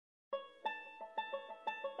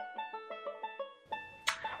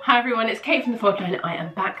Hi everyone, it's Kate from The Fog Line. I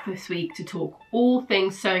am back this week to talk all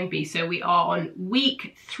things Sewing Bee. So we are on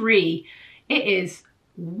week 3. It is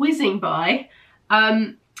whizzing by.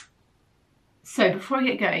 So before I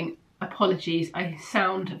get going, apologies, I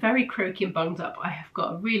sound very croaky and bunged up. I have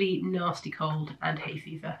got a really nasty cold and hay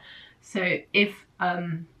fever. So if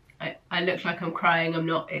I look like I'm crying, I'm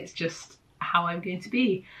not. It's just how I'm going to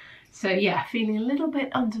be. So yeah, feeling a little bit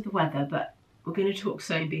under the weather, but we're going to talk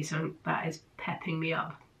Sewing Bee, so that is pepping me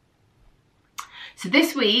up. So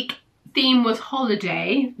this week, theme was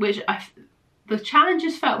holiday, which the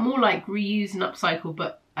challenges felt more like reuse and upcycle,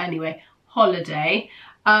 but anyway, holiday.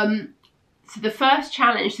 So the first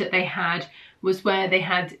challenge that they had was where they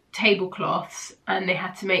had tablecloths and they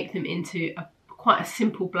had to make them into quite a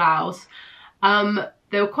simple blouse. There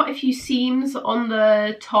were quite a few seams on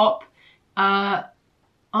the top. I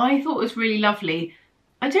thought it was really lovely.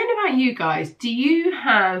 I don't know about you guys, do you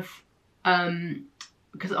have,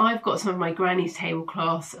 because I've got some of my granny's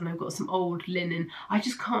tablecloths and I've got some old linen, I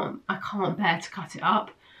can't bear to cut it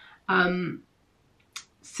up.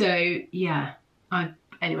 So yeah,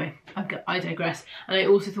 anyway, I digress. And I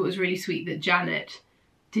also thought it was really sweet that Janet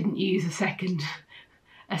didn't use a second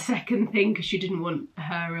thing because she didn't want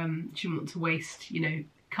her, she didn't want to waste, you know,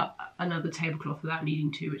 cut another tablecloth without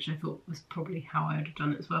needing to, which I thought was probably how I would have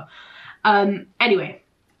done it as well. Anyway,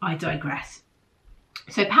 I digress.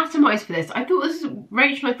 So pattern-wise for this,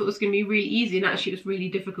 Rachel I thought was going to be really easy, and actually it was really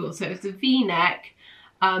difficult. So it was a V-neck.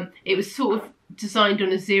 It was sort of designed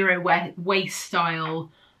on a zero waist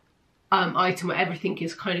style item where everything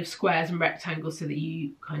is kind of squares and rectangles so that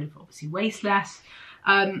you kind of obviously waste less.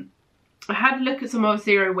 I had a look at some other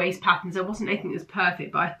zero waist patterns. There wasn't anything that was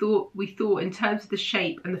perfect, but we thought in terms of the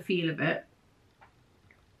shape and the feel of it,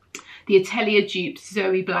 the Atelier duped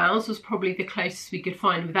Zoe blouse was probably the closest we could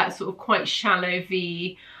find with that sort of quite shallow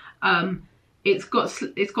V. It's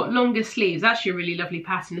got longer sleeves, actually a really lovely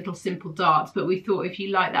pattern, little simple darts, but we thought if you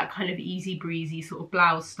like that kind of easy breezy sort of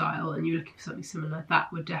blouse style and you're looking for something similar,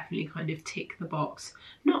 that would definitely kind of tick the box.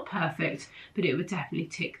 Not perfect, but it would definitely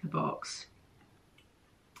tick the box.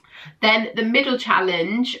 Then the middle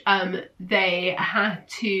challenge, they had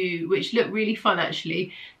to, which looked really fun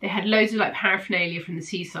actually, they had loads of like paraphernalia from the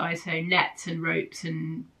seaside, so nets and ropes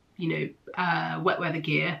and, you know, wet weather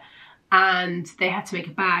gear. And they had to make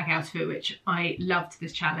a bag out of it, which I loved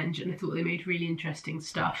this challenge, and I thought they made really interesting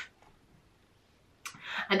stuff.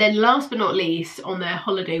 And then last but not least, on their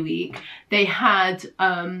holiday week, they had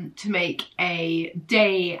to make a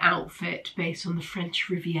day outfit based on the French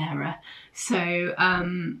Riviera. So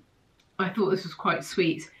I thought this was quite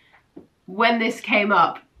sweet. When this came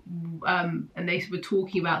up and they were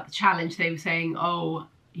talking about the challenge, they were saying, oh,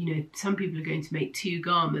 you know, some people are going to make 2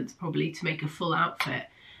 garments probably to make a full outfit.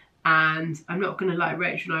 And I'm not going to lie,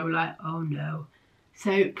 Rachel and I were like, oh no.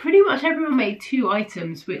 So pretty much everyone made 2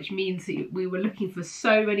 items, which means that we were looking for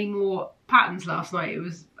so many more patterns last night. It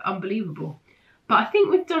was unbelievable. But I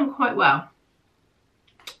think we've done quite well.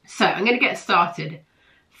 So I'm going to get started.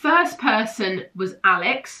 First person was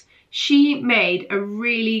Alex. She made a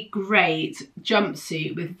really great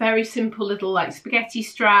jumpsuit with very simple little like spaghetti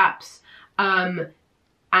straps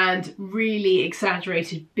and really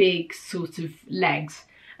exaggerated big sort of legs.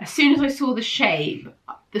 As soon as I saw the shape,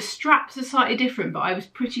 the straps are slightly different, but I was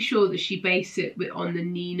pretty sure that she based it on the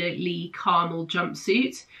Nina Lee Carmel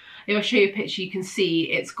jumpsuit. If I show you a picture, you can see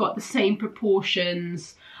it's got the same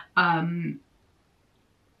proportions, and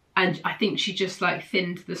I think she just like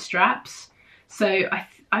thinned the straps. So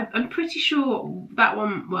I'm pretty sure that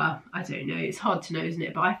one, well, I don't know, it's hard to know, isn't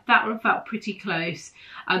it? But that one felt pretty close.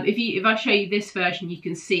 If I show you this version, you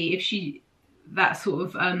can see if she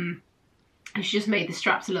just made the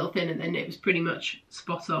straps a little thinner, then it was pretty much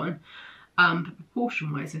spot on. But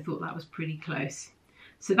proportion wise, I thought that was pretty close.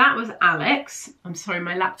 So that was Alex. I'm sorry,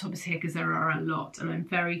 my laptop is here because there are a lot and I'm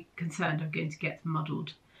very concerned I'm going to get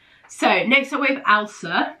muddled. So next up we have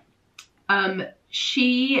Elsa.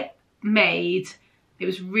 She made, it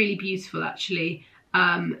was really beautiful actually,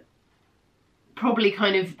 probably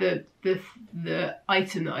kind of the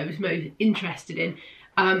item that I was most interested in.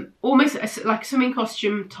 Almost like a swimming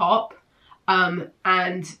costume top,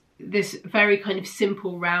 and this very kind of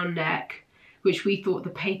simple round neck, which we thought the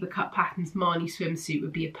Paper Cut Patterns Marnie swimsuit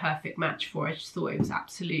would be a perfect match for. I just thought it was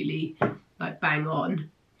absolutely like bang on.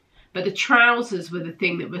 But the trousers were the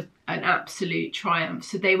thing that was an absolute triumph.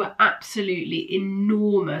 So they were absolutely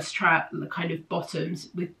enormous kind of bottoms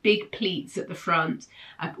with big pleats at the front,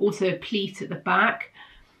 and also a pleat at the back.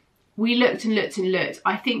 We looked and looked and looked.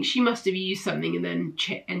 I think she must have used something and then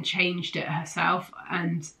changed it herself.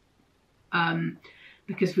 And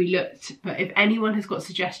because we looked, but if anyone has got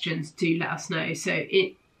suggestions, do let us know. So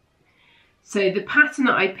So the pattern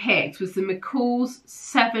that I picked was the McCall's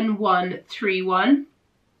 7131.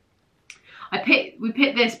 We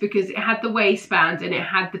picked this because it had the waistband and it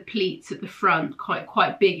had the pleats at the front,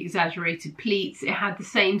 quite big exaggerated pleats. It had the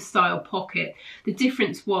same style pocket. The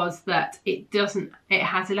difference was that it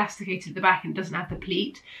has elasticated at the back and doesn't have the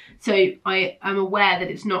pleat. So I am aware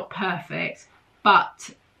that it's not perfect, but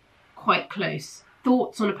quite close.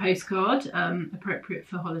 Thoughts on a postcard, appropriate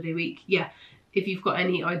for holiday week. Yeah, if you've got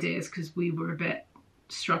any ideas, because we were a bit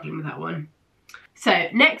struggling with that one. So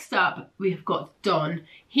next up, we've got Don.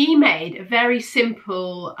 He made a very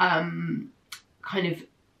simple kind of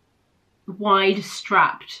wide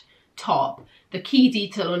strapped top. The key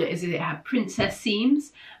detail on it is that it had princess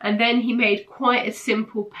seams, and then he made quite a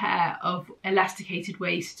simple pair of elasticated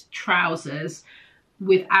waist trousers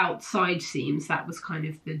without side seams. That was kind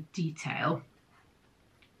of the detail.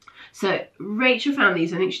 So Rachel found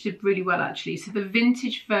these. I think she did really well actually. So the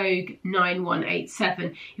Vintage Vogue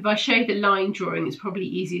 9187. If I show the line drawing, it's probably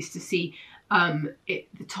easiest to see. The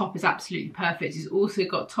top is absolutely perfect. It's also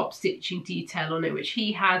got top stitching detail on it, which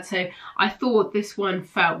he had. So I thought this one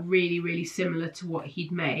felt really, really similar to what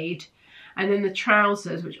he'd made. And then the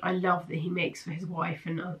trousers, which I love that he makes for his wife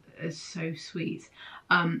and is so sweet.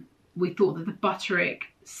 We thought that the Butterick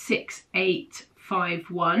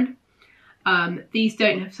 6851. These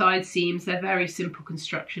don't have side seams. They're very simple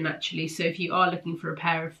construction actually. So if you are looking for a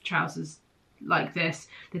pair of trousers like this,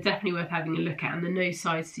 they're definitely worth having a look at. And the no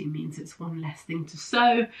side seam means it's one less thing to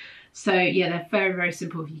sew. So yeah, they're very, very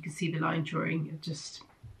simple. If you can see the line drawing,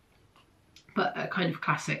 but a kind of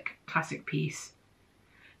classic piece.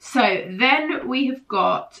 So then we have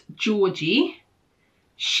got Georgie.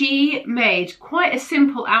 She made quite a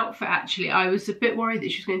simple outfit actually. I was a bit worried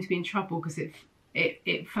that she was going to be in trouble because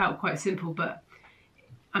it felt quite simple, but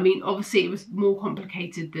I mean obviously it was more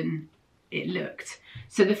complicated than it looked.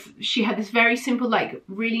 So she had this very simple, like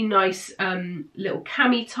really nice little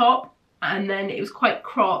cami top, and then it was quite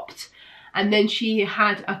cropped, and then she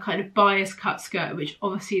had a kind of bias cut skirt, which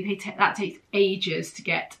obviously that takes ages to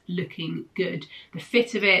get looking good. The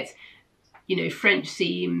fit of it, you know, French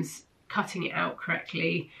seams, cutting it out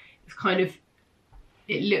correctly, it's kind of,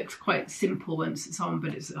 it looks quite simple once it's on,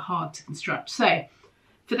 but it's hard to construct. So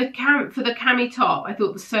for the cami top, I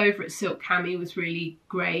thought the Sovret silk cami was really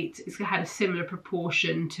great. It's had a similar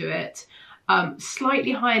proportion to it.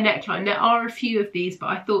 Slightly higher neckline. There are a few of these, but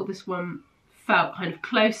I thought this one felt kind of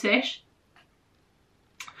close-ish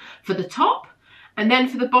for the top. And then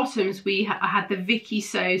for the bottoms, I had the Vicky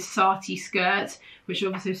So Sati skirt, which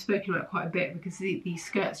obviously I've spoken about quite a bit because these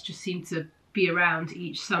skirts just seem to be around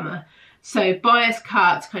each summer. So bias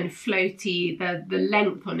cut, kind of floaty, the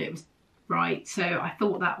length on it was right. So I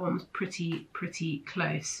thought that one was pretty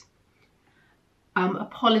close.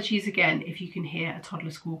 Apologies again if you can hear a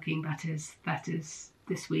toddler squawking, that is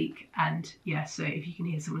this week. And yeah, so if you can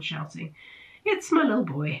hear someone shouting, it's my little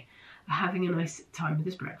boy having a nice time with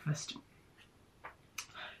his breakfast.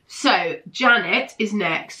 So Janet is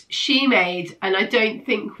next. She made, and I don't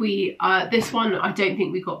think this one I don't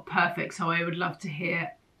think we got perfect, so I would love to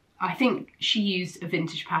hear. I think she used a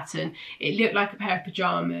vintage pattern. It looked like a pair of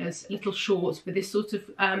pyjamas, little shorts with this sort of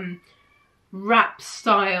wrap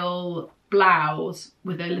style blouse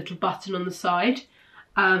with a little button on the side.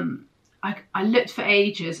 I looked for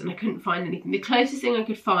ages and I couldn't find anything. The closest thing I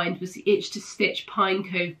could find was the Itch to Stitch Pine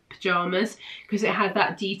Cove pyjamas, because it had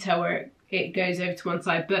that detail where it goes over to one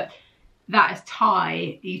side, but that is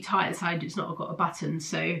tie. You tie it aside, it's not got a button,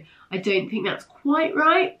 so I don't think that's quite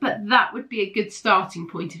right, but that would be a good starting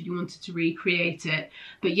point if you wanted to recreate it.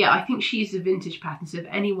 But yeah, I think she used a vintage pattern, so if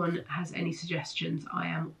anyone has any suggestions, I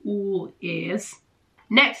am all ears.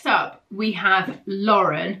 Next up, we have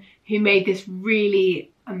Lauren, who made this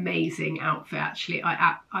really amazing outfit, actually.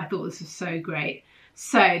 I thought this was so great.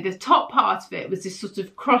 So the top part of it was this sort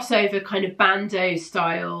of crossover kind of bandeau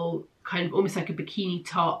style, kind of almost like a bikini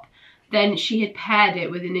top. Then she had paired it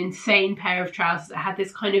with an insane pair of trousers that had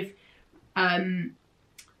this kind of,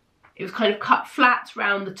 it was kind of cut flat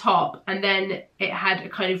round the top, and then it had a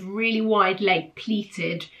kind of really wide leg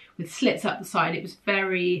pleated with slits up the side. It was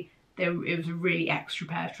it was a really extra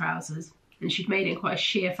pair of trousers, and she'd made it in quite a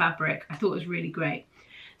sheer fabric. I thought it was really great.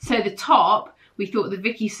 So the top, we thought the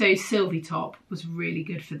Vicky So Sylvie top was really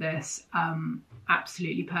good for this.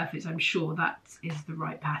 Absolutely perfect. I'm sure that is the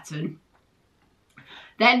right pattern.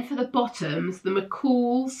 Then for the bottoms, the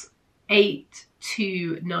McCall's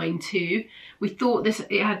 8292. We thought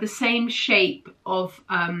it had the same shape of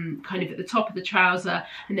kind of at the top of the trouser,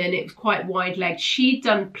 and then it was quite wide legged. She'd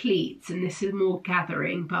done pleats, and this is more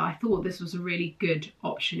gathering, but I thought this was a really good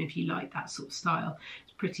option if you like that sort of style.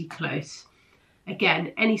 It's pretty close.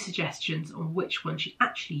 Again, any suggestions on which one she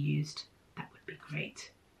actually used, that would be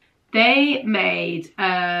great. They made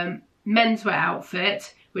a menswear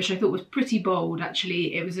outfit, which I thought was pretty bold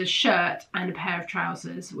actually. It was a shirt and a pair of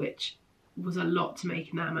trousers, which was a lot to make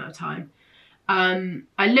in that amount of time.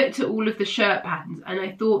 I looked at all of the shirt patterns and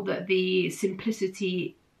I thought that the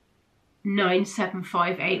Simplicity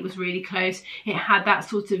 9758 was really close. It had that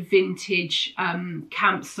sort of vintage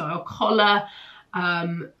camp style collar.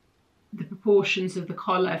 The proportions of the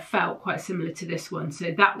collar felt quite similar to this one,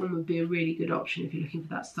 so that one would be a really good option if you're looking for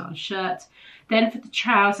that style of shirt. Then for the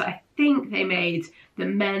trouser, I think they made the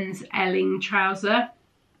men's Elling trouser.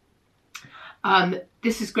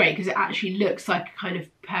 This is great because it actually looks like a kind of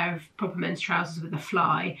pair of proper men's trousers with a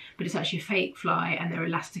fly, but it's actually a fake fly and they're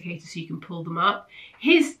elasticated so you can pull them up.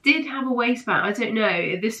 His did have a waistband, I don't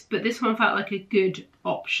know, but this one felt like a good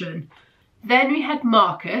option. Then we had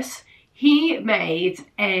Marcus. He made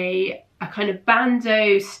a kind of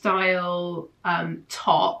bandeau style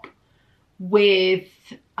top with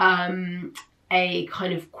a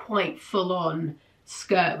kind of quite full on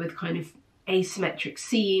skirt with kind of asymmetric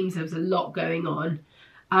seams. There was a lot going on.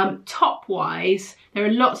 Top wise, there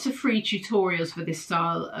are lots of free tutorials for this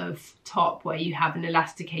style of top where you have an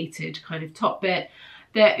elasticated kind of top bit.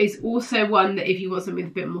 There is also one that if you want something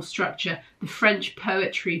with a bit more structure, the French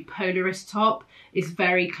Poetry Polaris top is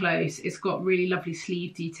very close. It's got really lovely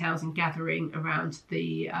sleeve details and gathering around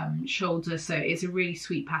the shoulder, so it's a really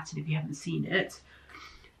sweet pattern if you haven't seen it.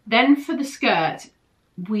 Then for the skirt,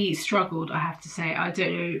 we struggled, I have to say. I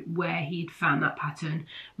don't know where he'd found that pattern.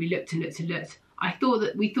 We looked and looked and looked.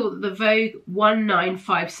 We thought that the Vogue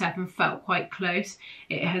 1957 felt quite close.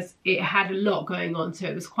 It had a lot going on, so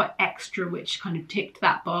it was quite extra, which kind of ticked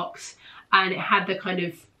that box. And it had the kind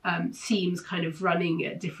of seams kind of running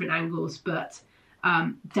at different angles, but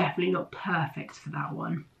definitely not perfect for that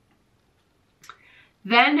one.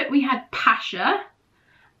 Then we had Pasha,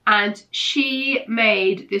 and she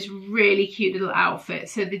made this really cute little outfit.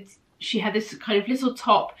 So she had this kind of little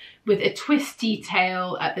top with a twist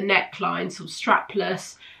detail at the neckline, sort of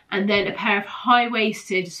strapless, and then a pair of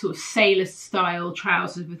high-waisted sort of sailor style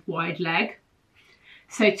trousers with wide leg.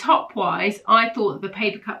 So top wise, I thought the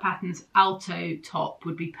paper cut patterns alto top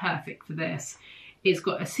would be perfect for this. It's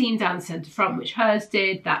got a seam down the centre front, which hers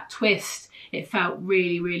did, that twist, it felt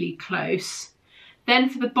really, really close. Then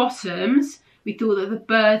for the bottoms, we thought that the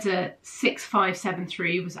Burda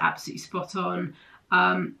 6573 was absolutely spot on.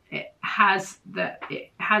 It has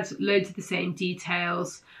loads of the same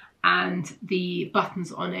details, and the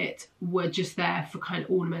buttons on it were just there for kind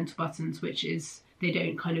of ornamental buttons, which is, they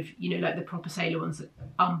don't kind of, you know, like the proper sailor ones that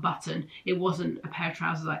unbutton. It wasn't a pair of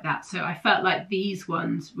trousers like that. So I felt like these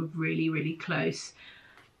ones were really, really close.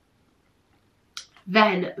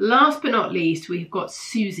 Then last but not least, we've got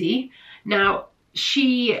Susie. Now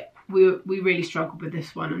we really struggled with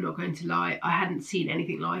this one, I'm not going to lie. I hadn't seen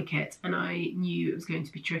anything like it and I knew it was going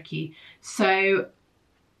to be tricky. So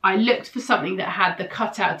I looked for something that had the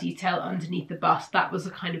cutout detail underneath the bust. That was a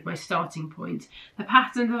kind of my starting point. The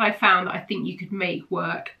pattern that I found that I think you could make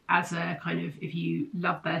work as a kind of, if you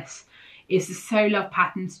love this, is the So Love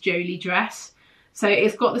Patterns Jolie dress. So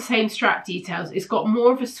it's got the same strap details. It's got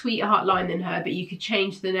more of a sweetheart line than her, but you could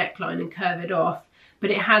change the neckline and curve it off. But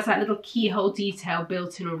it has that little keyhole detail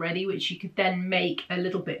built in already, which you could then make a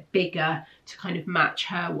little bit bigger to kind of match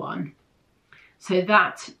her one. So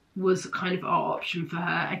that was kind of our option for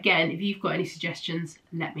her. Again, if you've got any suggestions,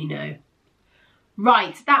 let me know.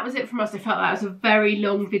 Right, that was it from us. I felt that was a very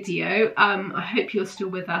long video. I hope you're still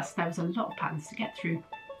with us. There was a lot of patterns to get through.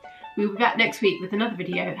 We'll be back next week with another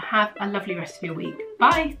video. Have a lovely rest of your week.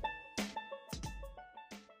 Bye.